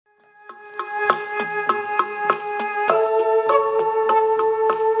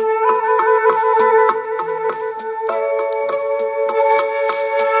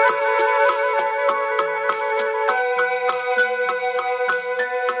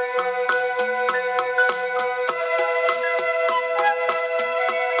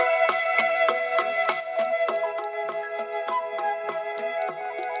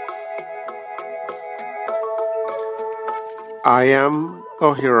I am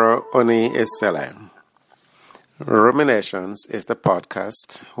Ohiro Oni Esele. Ruminations is the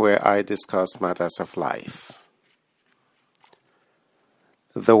podcast where I discuss matters of life.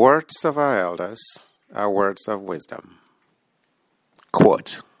 The words of our elders are words of wisdom.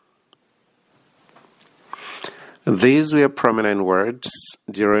 Quote, "These were prominent words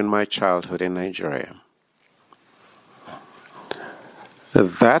during my childhood in Nigeria.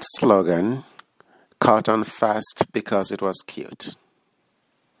 That slogan caught on fast because it was cute.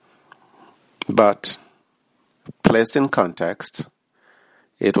 But placed in context,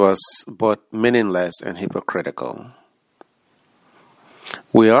 it was both meaningless and hypocritical.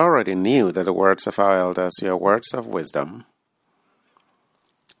 We already knew that the words of our elders were words of wisdom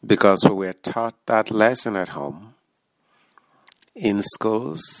because we were taught that lesson at home, in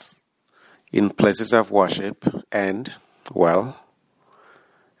schools, in places of worship, and, well,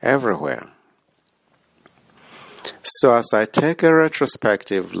 everywhere. So as I take a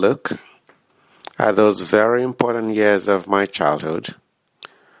retrospective look at those very important years of my childhood,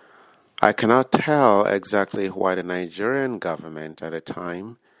 I cannot tell exactly why the Nigerian government at the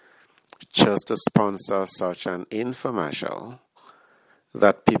time chose to sponsor such an infomercial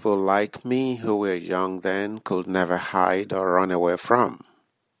that people like me who were young then could never hide or run away from.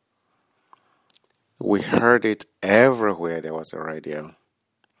 We heard it everywhere there was a radio,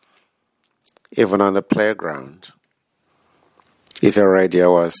 even on the playground, if a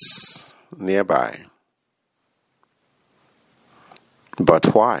radio was nearby.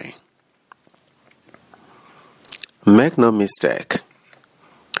 But why? Make no mistake,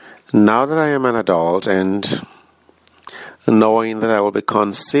 now that I am an adult and knowing that I will be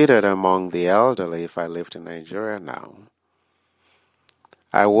considered among the elderly if I lived in Nigeria now,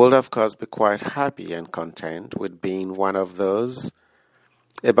 I would of course be quite happy and content with being one of those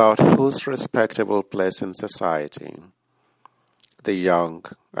about whose respectable place in society the young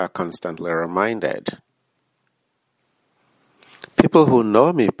are constantly reminded. People who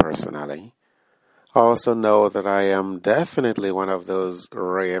know me personally also know that I am definitely one of those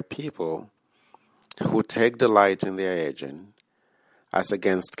rare people who take delight in their aging, as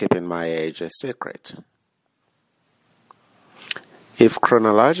against keeping my age a secret. If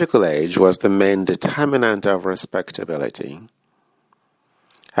chronological age was the main determinant of respectability,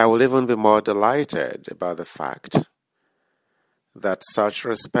 I will even be more delighted about the fact that such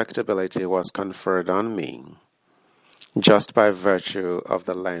respectability was conferred on me just by virtue of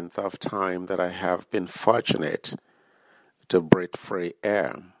the length of time that I have been fortunate to breathe free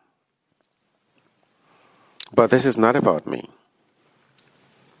air. But this is not about me.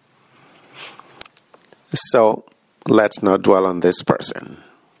 So let's not dwell on this person.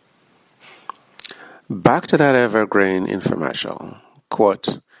 Back to that evergreen infomercial.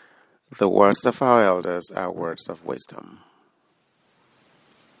 Quote, "The words of our elders are words of wisdom."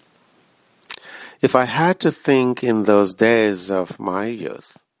 If I had to think in those days of my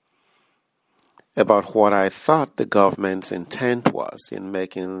youth about what I thought the government's intent was in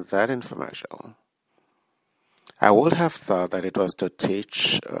making that infomercial, I would have thought that it was to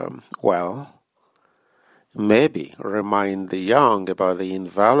teach, maybe remind the young about the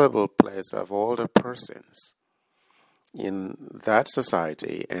invaluable place of older persons in that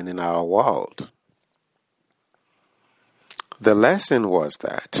society and in our world. The lesson was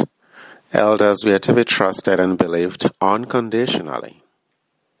that elders were to be trusted and believed unconditionally.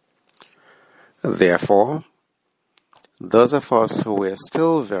 Therefore, those of us who were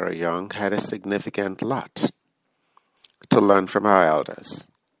still very young had a significant lot to learn from our elders.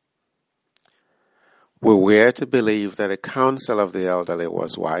 We were to believe that the counsel of the elderly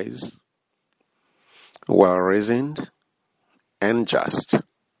was wise, well-reasoned, and just.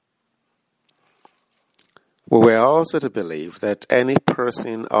 We were also to believe that any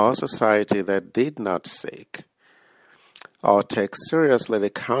person or society that did not seek or take seriously the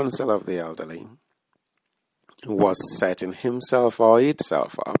counsel of the elderly was setting himself or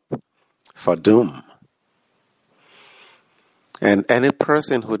itself up for doom. And any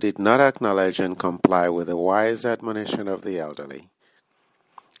person who did not acknowledge and comply with the wise admonition of the elderly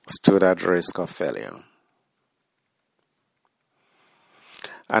stood at risk of failure.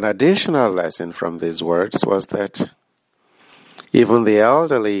 An additional lesson from these words was that even the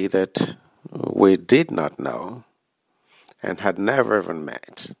elderly that we did not know and had never even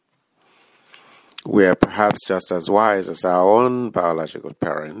met were perhaps just as wise as our own biological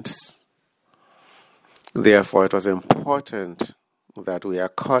parents. Therefore, it was important that we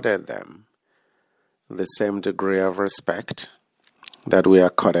accorded them the same degree of respect that we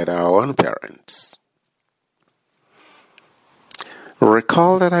accorded our own parents.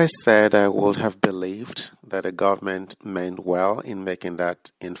 Recall that I said I would have believed that the government meant well in making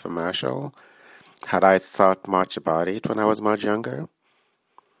that infomercial had I thought much about it when I was much younger?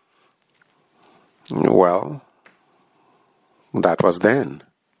 Well, that was then.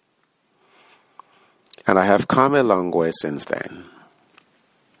 And I have come a long way since then.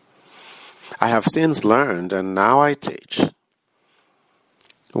 I have since learned, and now I teach,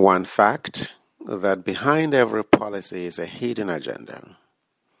 one fact, that behind every policy is a hidden agenda.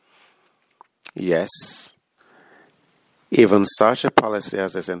 Yes, even such a policy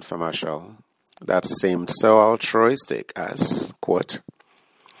as this infomercial that seemed so altruistic as, quote,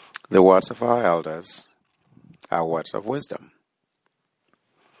 the words of our elders are words of wisdom.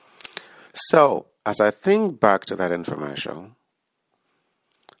 So, as I think back to that infomercial,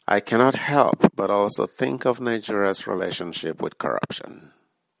 I cannot help but also think of Nigeria's relationship with corruption.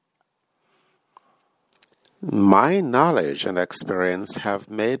 My knowledge and experience have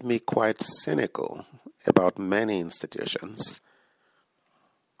made me quite cynical about many institutions,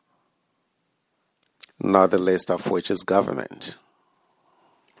 not the least of which is government.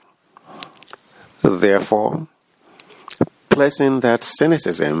 Therefore, placing that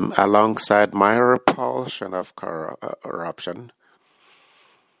cynicism alongside my repulsion of corruption,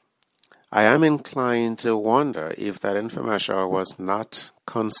 I am inclined to wonder if that infomercial was not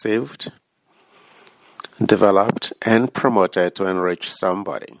conceived, developed, and promoted to enrich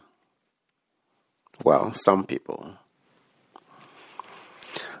somebody. Well, some people.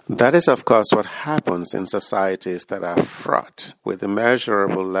 That is, of course, what happens in societies that are fraught with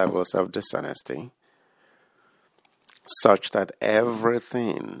immeasurable levels of dishonesty, such that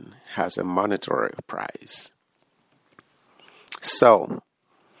everything has a monetary price. So,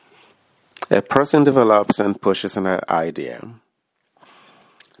 a person develops and pushes an idea,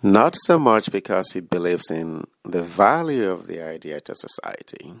 not so much because he believes in the value of the idea to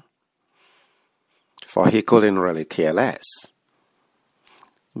society, for he couldn't really care less,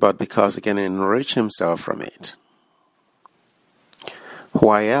 but because he can enrich himself from it.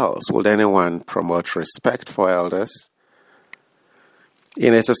 Why else would anyone promote respect for elders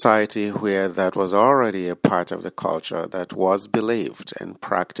in a society where that was already a part of the culture that was believed and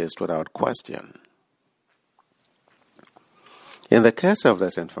practiced without question? In the case of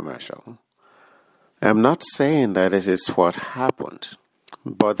this infomercial, I'm not saying that this is what happened,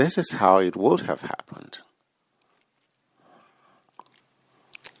 but this is how it would have happened.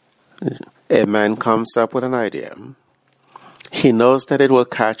 A man comes up with an idea. He knows that it will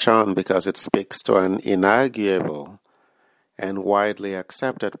catch on because it speaks to an inarguable and widely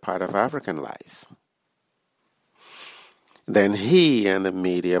accepted part of African life. Then he and the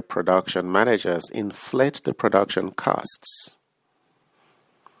media production managers inflate the production costs.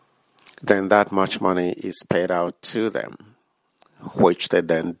 Then that much money is paid out to them, which they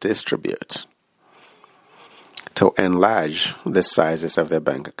then distribute to enlarge the sizes of their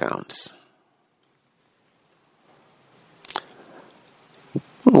bank accounts.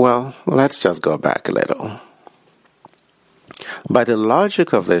 Well, let's just go back a little. By the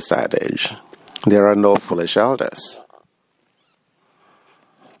logic of this adage, there are no foolish elders.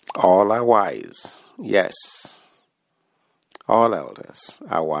 All are wise. Yes, all elders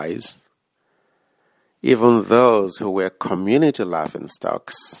are wise. Even those who were community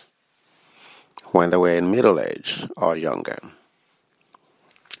laughingstocks when they were in middle age or younger.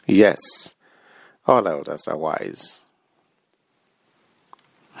 Yes, all elders are wise.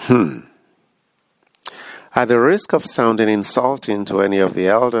 At the risk of sounding insulting to any of the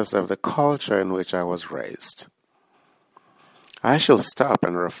elders of the culture in which I was raised, I shall stop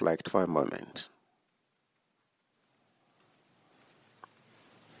and reflect for a moment.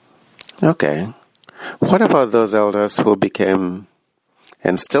 Okay, what about those elders who became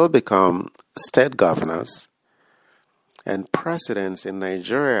and still become state governors and presidents in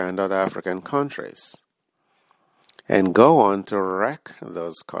Nigeria and other African countries, and go on to wreck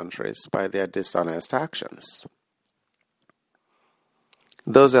those countries by their dishonest actions?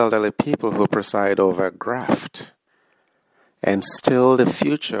 Those elderly people who preside over graft and steal the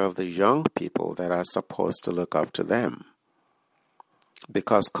future of the young people that are supposed to look up to them,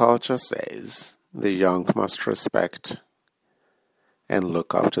 because culture says the young must respect and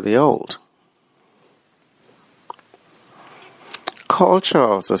look up to the old. Culture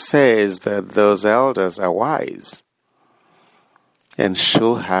also says that those elders are wise and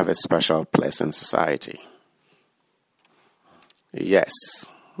should have a special place in society. Yes,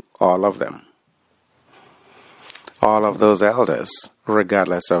 all of them. All of those elders,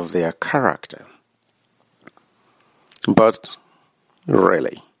 regardless of their character. But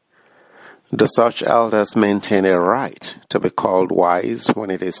really, Do such elders maintain a right to be called wise when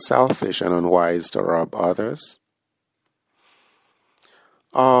it is selfish and unwise to rob others?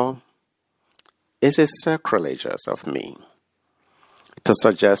 Or is it sacrilegious of me to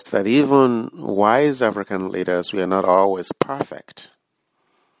suggest that even wise African leaders were not always perfect,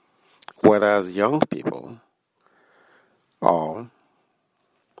 whether as young people or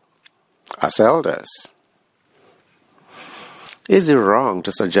as elders? Is it wrong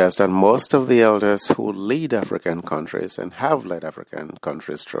to suggest that most of the elders who lead African countries and have led African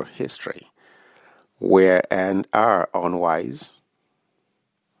countries through history were and are unwise?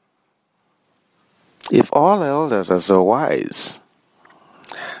 If all elders are so wise,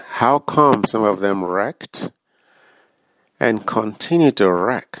 how come some of them wrecked and continue to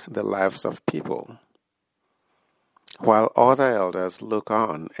wreck the lives of people, while other elders look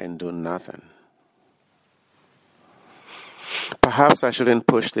on and do nothing? Perhaps I shouldn't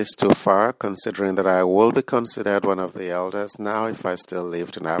push this too far, considering that I will be considered one of the elders now if I still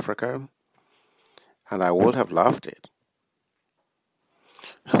lived in Africa, and I would have loved it.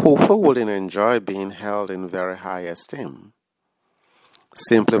 Who wouldn't enjoy being held in very high esteem,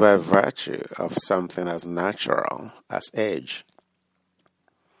 simply by virtue of something as natural as age?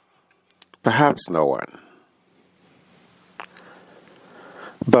 Perhaps no one.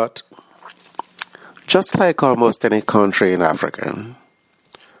 But just like almost any country in Africa,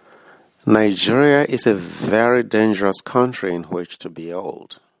 Nigeria is a very dangerous country in which to be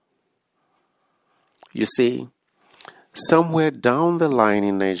old. You see, somewhere down the line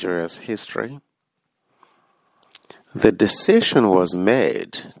in Nigeria's history, the decision was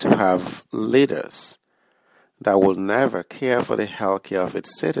made to have leaders that would never care for the health care of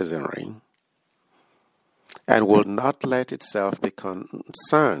its citizenry and would not let itself be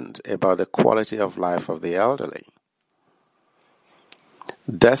concerned about the quality of life of the elderly,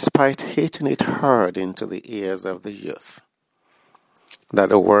 despite hitting it hard into the ears of the youth that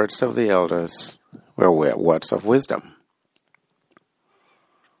the words of the elders were words of wisdom.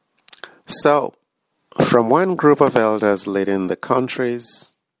 So, from one group of elders leading the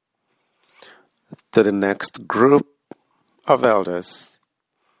countries to the next group of elders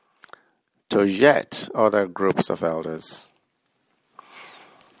to yet other groups of elders,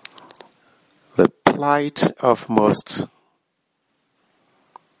 the plight of most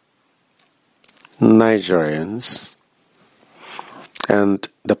Nigerians and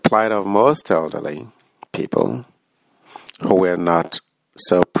the plight of most elderly people who were not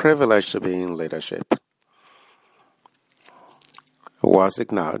so privileged to be in leadership was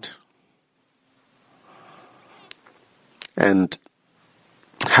ignored and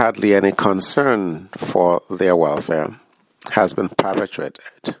hardly any concern for their welfare has been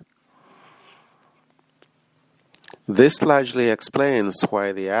perpetuated. This largely explains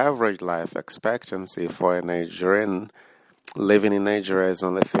why the average life expectancy for a Nigerian living in Nigeria is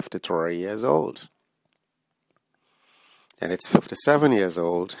only 53 years old. And it's 57 years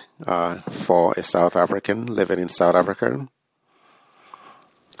old for a South African living in South Africa,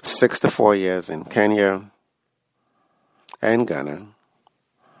 64 years in Kenya and Ghana,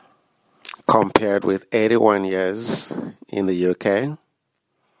 compared with 81 years in the UK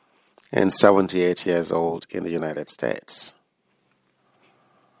and 78 years old in the United States.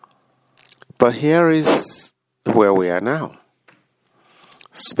 But here is where we are now.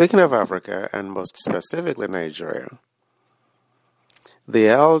 Speaking of Africa, and most specifically Nigeria, the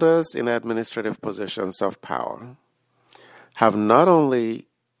elders in administrative positions of power have not only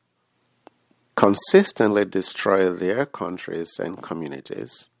consistently destroyed their countries and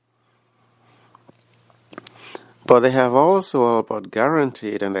communities, but they have also all but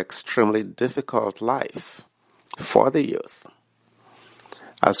guaranteed an extremely difficult life for the youth,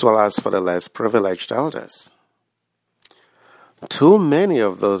 as well as for the less privileged elders. Too many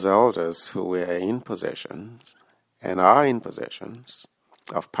of those elders who were in positions and are in positions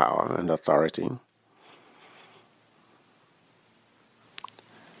of power and authority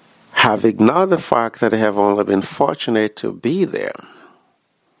have ignored the fact that they have only been fortunate to be there,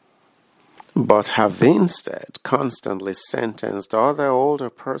 but have instead constantly sentenced other older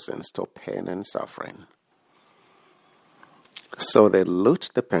persons to pain and suffering. So they loot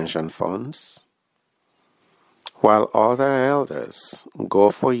the pension funds, while other elders go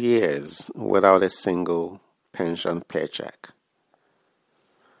for years without a single pension paycheck.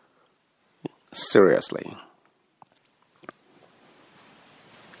 Seriously.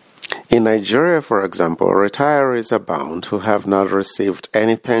 In Nigeria, for example, retirees abound who have not received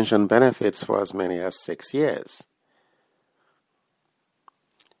any pension benefits for as many as 6 years.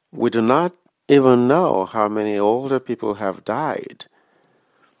 We do not even know how many older people have died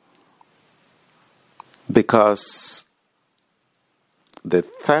because the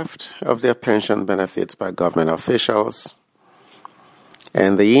theft of their pension benefits by government officials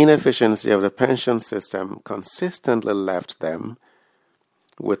and the inefficiency of the pension system consistently left them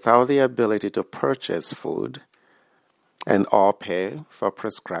without the ability to purchase food and or pay for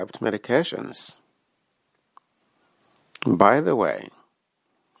prescribed medications. By the way,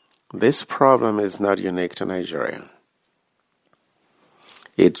 this problem is not unique to Nigeria.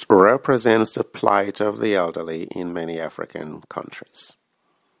 It represents the plight of the elderly in many African countries.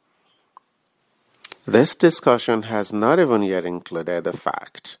 This discussion has not even yet included the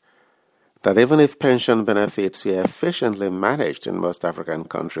fact that even if pension benefits were efficiently managed in most African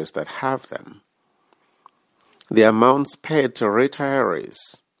countries that have them, the amounts paid to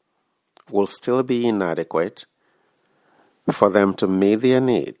retirees will still be inadequate for them to meet their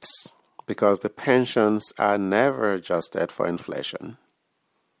needs because the pensions are never adjusted for inflation.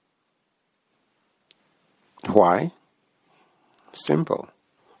 Why? Simple.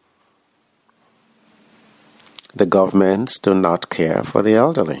 The governments do not care for the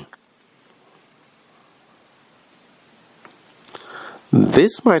elderly.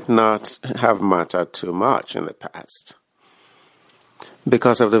 This might not have mattered too much in the past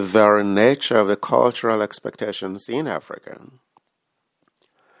because of the very nature of the cultural expectations in Africa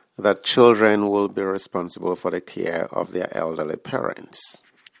that children will be responsible for the care of their elderly parents.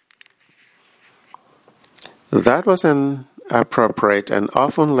 That was an appropriate and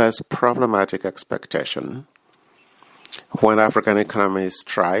often less problematic expectation when African economies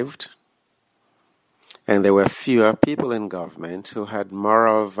thrived and there were fewer people in government who had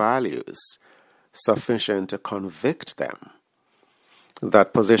moral values sufficient to convict them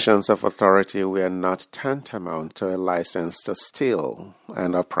that positions of authority were not tantamount to a license to steal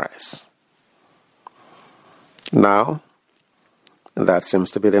and oppress. Now, that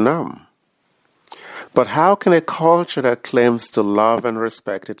seems to be the norm. But how can a culture that claims to love and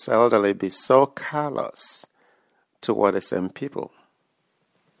respect its elderly be so callous toward the same people?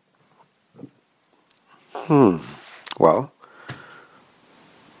 Well,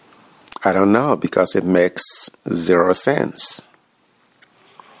 I don't know, because it makes zero sense.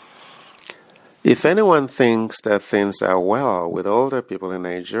 If anyone thinks that things are well with older people in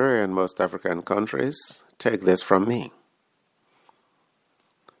Nigeria and most African countries, take this from me.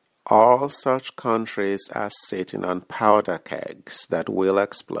 All such countries are sitting on powder kegs that will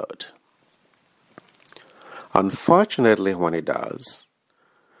explode. Unfortunately, when it does,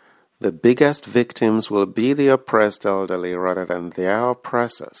 the biggest victims will be the oppressed elderly rather than their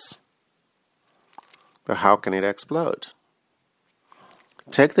oppressors. But how can it explode?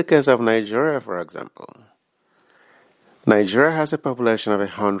 Take the case of Nigeria, for example. Nigeria has a population of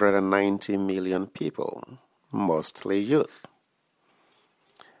 190 million people, mostly youth.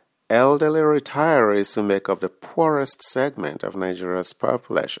 Elderly retirees, who make up the poorest segment of Nigeria's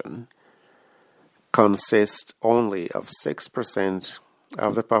population, consist only of 6%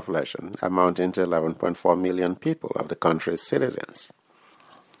 of the population, amounting to 11.4 million people of the country's citizens.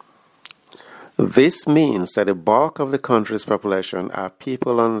 This means that the bulk of the country's population are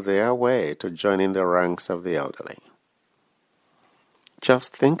people on their way to joining the ranks of the elderly.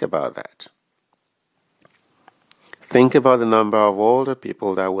 Just think about that. Think about the number of older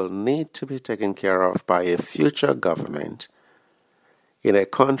people that will need to be taken care of by a future government in a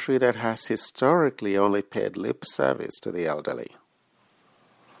country that has historically only paid lip service to the elderly.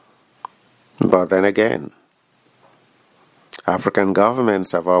 But then again, African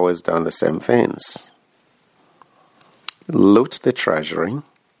governments have always done the same things. Loot the treasury,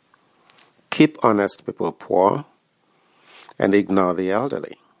 keep honest people poor, and ignore the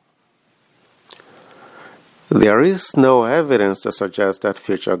elderly. There is no evidence to suggest that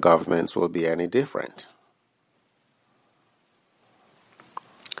future governments will be any different.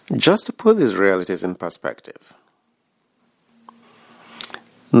 Just to put these realities in perspective,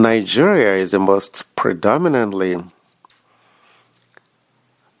 Nigeria is the most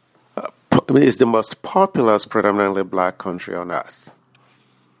populous, predominantly black country on earth,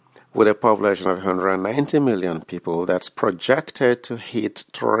 with a population of 190 million people that's projected to hit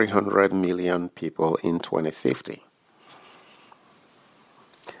 300 million people in 2050.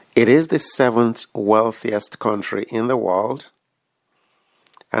 It is the 7th wealthiest country in the world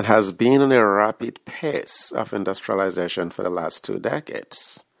and has been on a rapid pace of industrialization for the last 2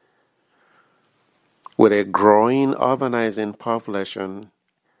 decades, with a growing urbanizing population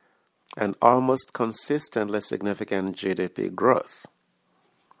and almost consistently significant GDP growth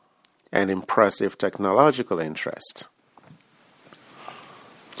and impressive technological interest.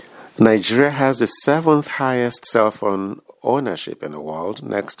 Nigeria has the 7th highest cell phone ownership in the world,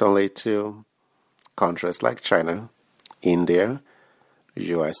 next only to countries like China, India,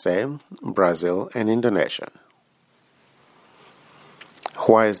 USA, Brazil, and Indonesia.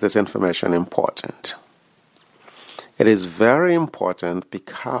 Why is this information important? It is very important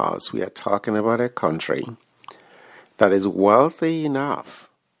because we are talking about a country that is wealthy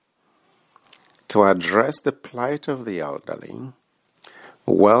enough to address the plight of the elderly,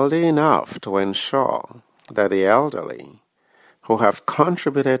 wealthy enough to ensure that the elderly, who have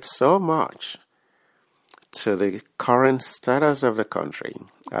contributed so much to the current status of the country,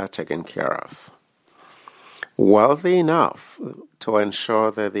 are taken care of. Wealthy enough to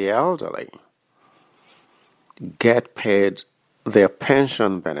ensure that the elderly get paid their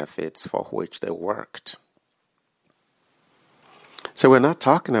pension benefits for which they worked. So we're not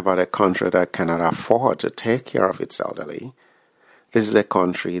talking about a country that cannot afford to take care of its elderly. This is a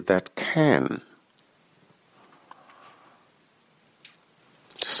country that can.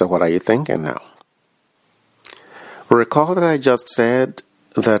 So what are you thinking now? Recall that I just said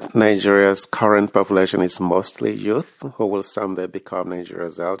that Nigeria's current population is mostly youth who will someday become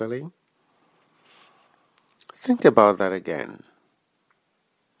Nigeria's elderly. Think about that again.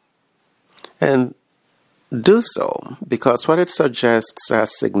 And do so because what it suggests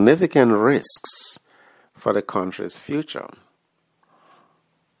has significant risks for the country's future.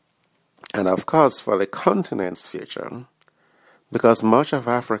 And of course for the continent's future, because much of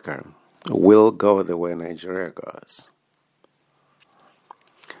Africa will go the way Nigeria goes.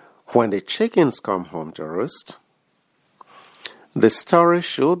 When the chickens come home to roost, the story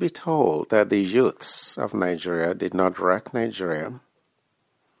should be told that the youths of Nigeria did not wreck Nigeria,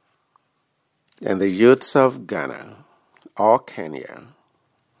 and the youths of Ghana or Kenya,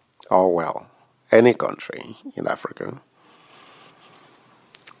 or well, any country in Africa,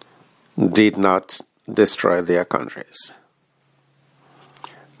 did not destroy their countries.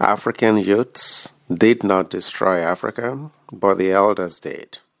 African youths did not destroy Africa, but the elders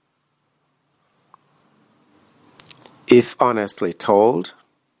did. If honestly told,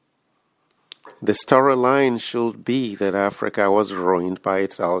 the storyline should be that Africa was ruined by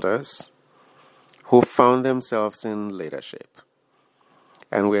its elders who found themselves in leadership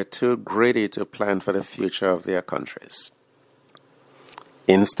and were too greedy to plan for the future of their countries.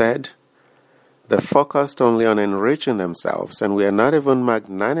 Instead, they focused only on enriching themselves and were not even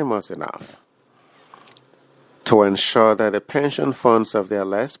magnanimous enough to ensure that the pension funds of their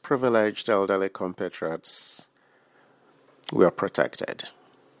less privileged elderly compatriots were protected.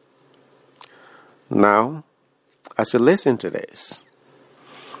 Now, as you listen to this,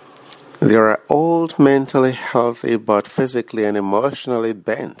 there are old, mentally healthy, but physically and emotionally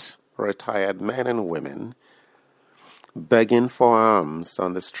bent, retired men and women begging for alms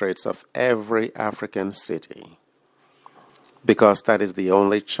on the streets of every African city, because that is the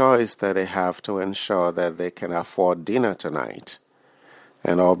only choice that they have to ensure that they can afford dinner tonight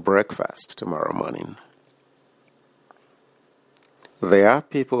and or breakfast tomorrow morning. They are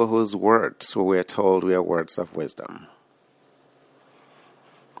people whose words we were told were words of wisdom.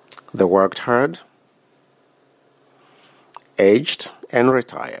 They worked hard, aged, and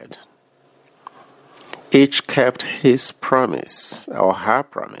retired. Each kept his promise or her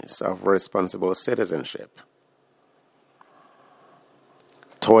promise of responsible citizenship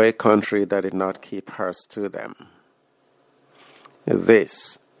to a country that did not keep hers to them.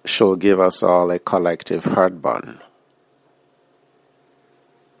 This should give us all a collective heartburn.